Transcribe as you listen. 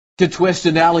To twist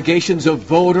into allegations of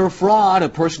voter fraud, a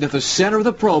person at the center of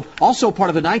the probe, also part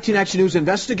of the 19 Action News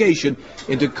investigation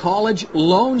into college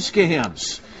loan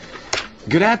scams.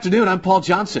 Good afternoon, I'm Paul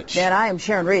Johnson. And I am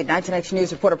Sharon Reed. 19 Action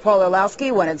News reporter Paul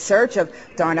Orlowski went in search of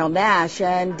Darnell Nash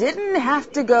and didn't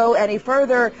have to go any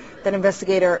further than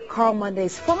investigator Carl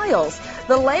Monday's files.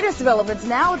 The latest developments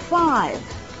now at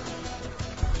 5.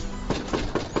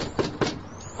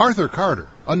 Arthur Carter,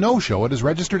 a no-show at his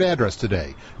registered address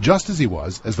today, just as he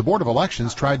was as the Board of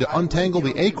Elections tried to untangle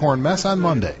the ACORN mess on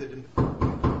Monday.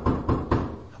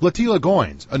 Latila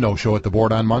Goins, a no-show at the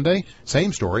board on Monday,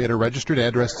 same story at her registered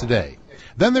address today.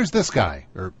 Then there's this guy,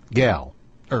 or gal,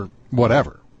 or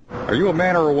whatever. Are you a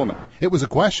man or a woman? It was a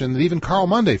question that even Carl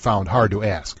Monday found hard to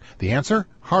ask. The answer,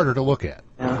 harder to look at.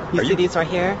 You see these right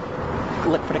here?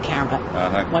 Look for the camera.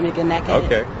 Want me to get naked?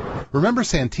 Okay. Remember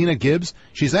Santina Gibbs?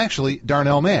 She's actually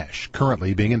Darnell Nash,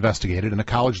 currently being investigated in a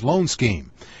college loan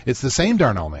scheme. It's the same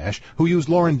Darnell Nash who used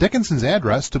Lauren Dickinson's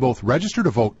address to both register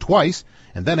to vote twice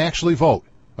and then actually vote.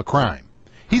 A crime.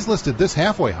 He's listed this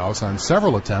halfway house on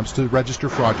several attempts to register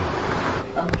fraudulently.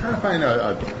 I'm trying to find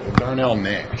a Darnell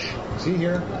Nash. Is he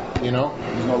here? You know?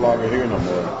 He's no longer here no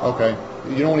more. Okay.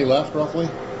 You know when he left, roughly?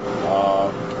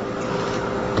 A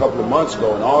couple of months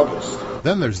ago in August.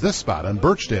 Then there's this spot on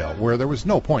Birchdale where there was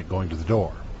no point going to the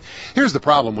door. Here's the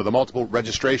problem with the multiple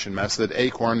registration mess that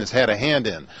ACORN has had a hand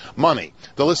in. Money.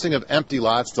 The listing of empty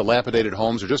lots, dilapidated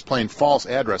homes, or just plain false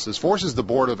addresses forces the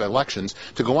Board of Elections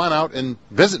to go on out and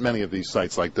visit many of these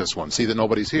sites like this one, see that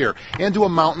nobody's here, and do a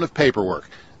mountain of paperwork.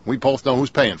 We both know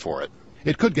who's paying for it.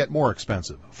 It could get more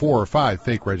expensive. 4 or 5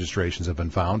 fake registrations have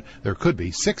been found. There could be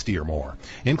 60 or more.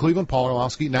 In Cleveland, Paul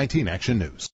Orlowski, 19 Action News.